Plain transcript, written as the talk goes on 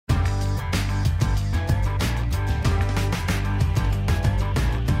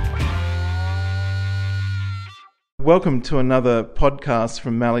Welcome to another podcast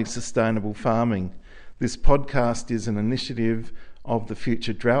from Mallee Sustainable Farming. This podcast is an initiative of the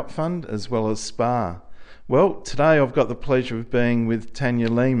Future Drought Fund as well as SPAR. Well, today I've got the pleasure of being with Tanya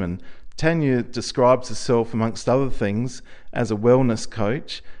Lehman. Tanya describes herself, amongst other things, as a wellness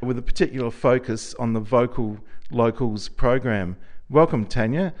coach with a particular focus on the Vocal Locals program. Welcome,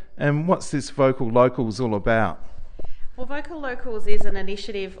 Tanya. And what's this Vocal Locals all about? Well, Vocal Locals is an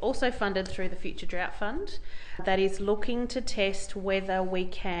initiative also funded through the Future Drought Fund that is looking to test whether we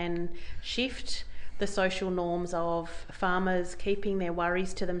can shift the social norms of farmers keeping their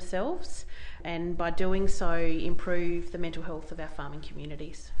worries to themselves, and by doing so improve the mental health of our farming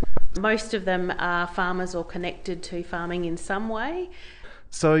communities. Most of them are farmers or connected to farming in some way.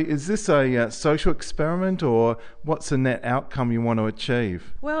 So is this a social experiment, or what's the net outcome you want to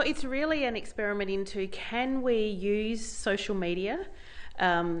achieve? Well, it's really an experiment into can we use social media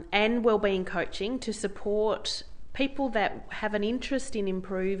and wellbeing coaching to support people that have an interest in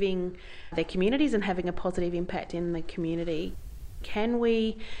improving their communities and having a positive impact in the community. Can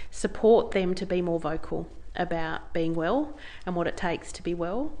we support them to be more vocal about being well and what it takes to be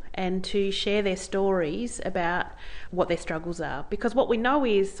well, and to share their stories about what their struggles are? Because what we know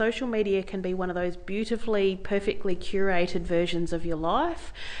is social media can be one of those beautifully, perfectly curated versions of your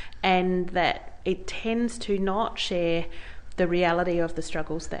life, and that it tends to not share the reality of the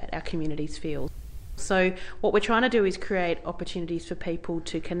struggles that our communities feel. So what we're trying to do is create opportunities for people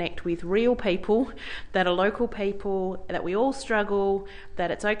to connect with real people that are local people, that we all struggle, that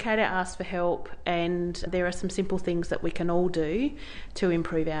it's okay to ask for help, and there are some simple things that we can all do to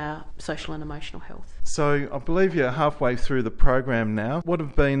improve our social and emotional health. So I believe you're halfway through the program now. What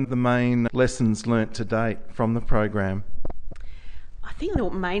have been the main lessons learnt to date from the program? I think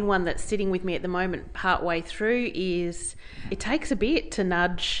the main one that's sitting with me at the moment partway through is it takes a bit to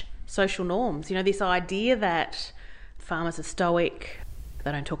nudge social norms. You know, this idea that farmers are stoic,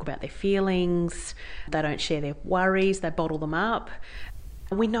 they don't talk about their feelings, they don't share their worries, they bottle them up.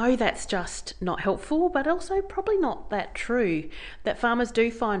 We know that's just not helpful, but also probably not that true, that farmers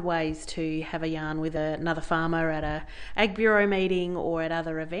do find ways to have a yarn with another farmer at a Ag Bureau meeting or at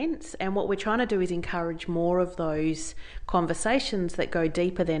other events. And what we're trying to do is encourage more of those conversations that go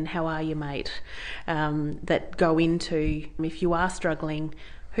deeper than how are you, mate, that go into if you are struggling,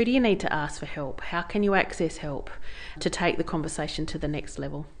 who do you need to ask for help? How can you access help to take the conversation to the next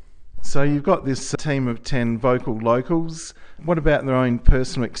level? So you've got this team of 10 vocal locals. What about their own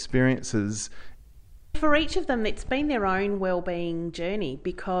personal experiences? For each of them, it's been their own wellbeing journey,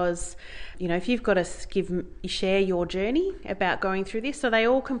 because, you know, if you've got to share your journey about going through this, so they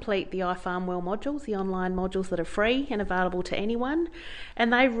all complete the iFarmWell modules, the online modules that are free and available to anyone,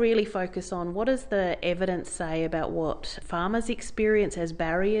 and they really focus on what does the evidence say about what farmers experience as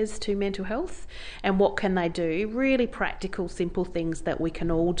barriers to mental health, and what can they do, really practical, simple things that we can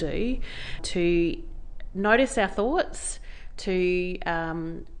all do to notice our thoughts, to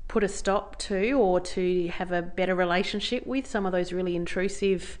put a stop to, or to have a better relationship with some of those really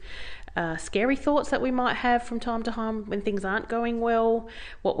intrusive, scary thoughts that we might have from time to time when things aren't going well,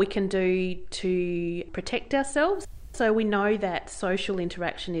 what we can do to protect ourselves. So we know that social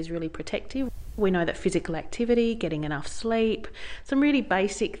interaction is really protective. We know that physical activity, getting enough sleep, some really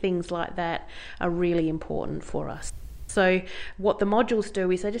basic things like that are really important for us. So what the modules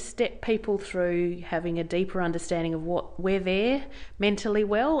do is they just step people through having a deeper understanding of where they're mentally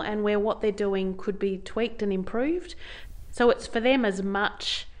well and where what they're doing could be tweaked and improved. So it's for them as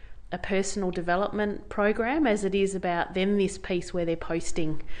much a personal development program as it is about them this piece where they're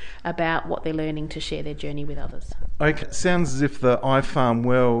posting about what they're learning to share their journey with others. Okay, sounds as if the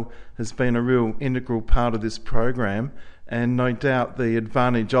iFarmWell has been a real integral part of this program, and no doubt the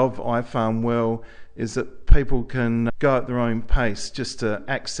advantage of iFarmWell is that people can go at their own pace just to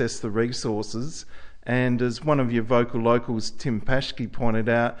access the resources. And as one of your vocal locals, Tim Paschke, pointed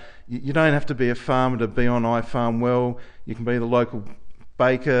out, you don't have to be a farmer to be on iFarmWell. You can be the local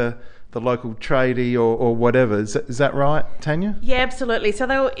baker, the local tradie, or whatever. Is that right, Tanya? Yeah, absolutely.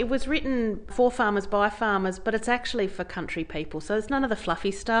 So it was written for farmers by farmers, but it's actually for country people. So it's none of the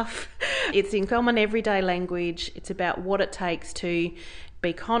fluffy stuff. It's in common everyday language. It's about what it takes to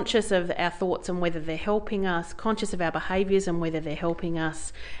be conscious of our thoughts and whether they're helping us, conscious of our behaviours and whether they're helping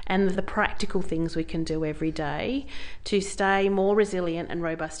us, and the practical things we can do every day to stay more resilient and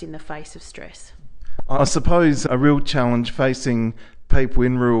robust in the face of stress. I suppose a real challenge facing people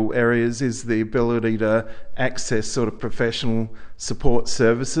in rural areas is the ability to access sort of professional support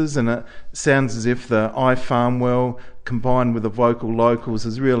services, and it sounds as if the iFarmWell combined with the vocal locals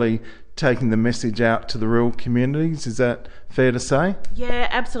has really taking the message out to the rural communities. Is that fair to say? Yeah,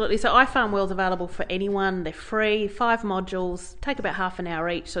 absolutely. So iFarm is available for anyone. They're free, 5 modules, take about half an hour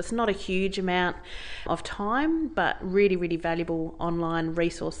each. So it's not a huge amount of time, but really, really valuable online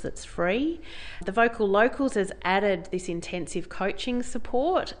resource that's free. The Vocal Locals has added this intensive coaching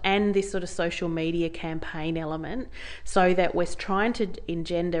support and this sort of social media campaign element so that we're trying to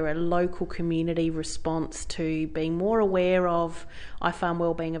engender a local community response to being more aware of iFarm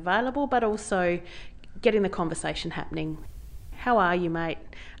Well being available, but also getting the conversation happening. How are you, mate?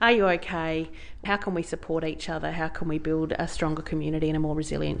 Are you okay? How can we support each other? How can we build a stronger community and a more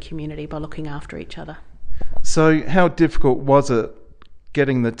resilient community by looking after each other? So how difficult was it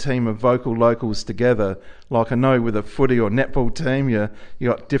getting the team of Vocal Locals together? Like I know with a footy or netball team, you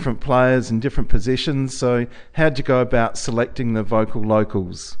got different players in different positions. So how'd you go about selecting the Vocal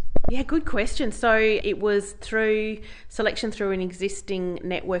Locals? Yeah, good question. So it was through selection through an existing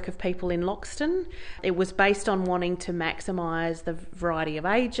network of people in Loxton. It was based on wanting to maximise the variety of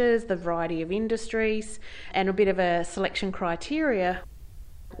ages, the variety of industries, and a bit of a selection criteria.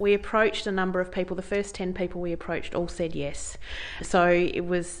 We approached a number of people. The first 10 people we approached all said yes. So it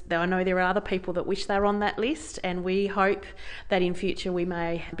was, I know there are other people that wish they were on that list, and we hope that in future we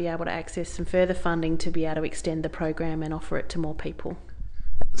may be able to access some further funding to be able to extend the program and offer it to more people.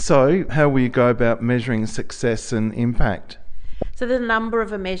 So how will you go about measuring success and impact? So there's a number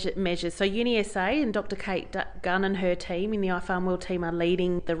of measures. So UniSA and Dr. Kate Gunn and her team in the iFarm Well team are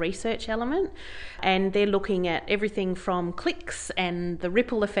leading the research element, and they're looking at everything from clicks and the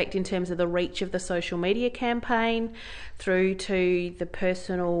ripple effect in terms of the reach of the social media campaign through to the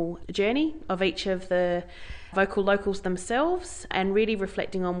personal journey of each of the Vocal Locals themselves, and really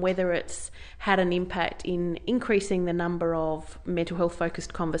reflecting on whether it's had an impact in increasing the number of mental health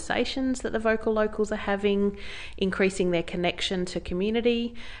focused conversations that the Vocal Locals are having, increasing their connection to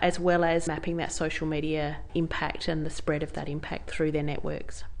community, as well as mapping that social media impact and the spread of that impact through their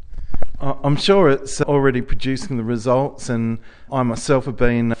networks. I'm sure it's already producing the results, and I myself have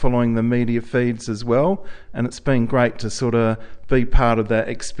been following the media feeds as well, and it's been great to sort of be part of that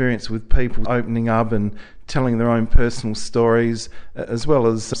experience with people opening up and telling their own personal stories, as well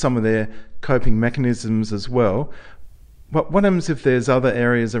as some of their coping mechanisms as well. But what happens if there's other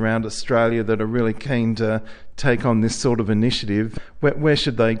areas around Australia that are really keen to take on this sort of initiative? Where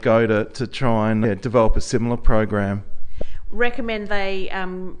should they go to try and develop a similar program? Recommend they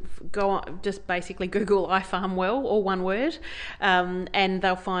go on, just basically Google iFarm Well, all one word, and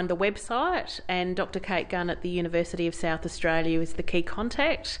they'll find the website, and Dr. Kate Gunn at the University of South Australia is the key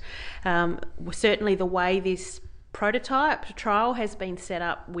contact. Certainly the way this prototype trial has been set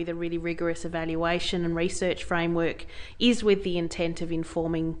up with a really rigorous evaluation and research framework is with the intent of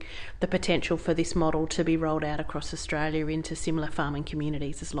informing the potential for this model to be rolled out across Australia into similar farming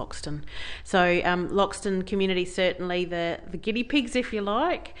communities as Loxton. So Loxton community is certainly the guinea pigs, if you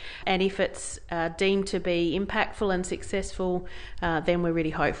like, and if it's deemed to be impactful and successful, then we're really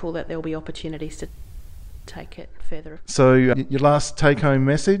hopeful that there'll be opportunities to take it further. So your last take-home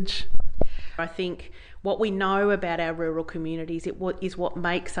message? I think what we know about our rural communities is what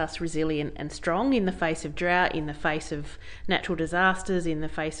makes us resilient and strong in the face of drought, in the face of natural disasters, in the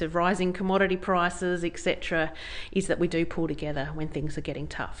face of rising commodity prices, etc., is that we do pull together when things are getting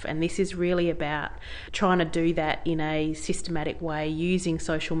tough. And this is really about trying to do that in a systematic way, using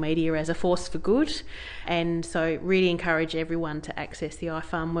social media as a force for good. And so really encourage everyone to access the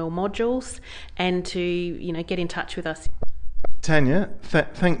iFarm Well modules and to get in touch with us. Tanya,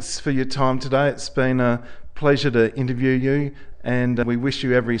 thanks for your time today. It's been a pleasure to interview you, and we wish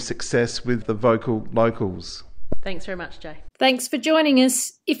you every success with the Vocal Locals. Thanks very much, Jay. Thanks for joining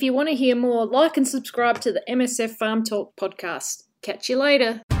us. If you want to hear more, like and subscribe to the MSF Farm Talk podcast. Catch you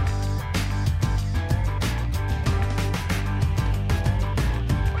later.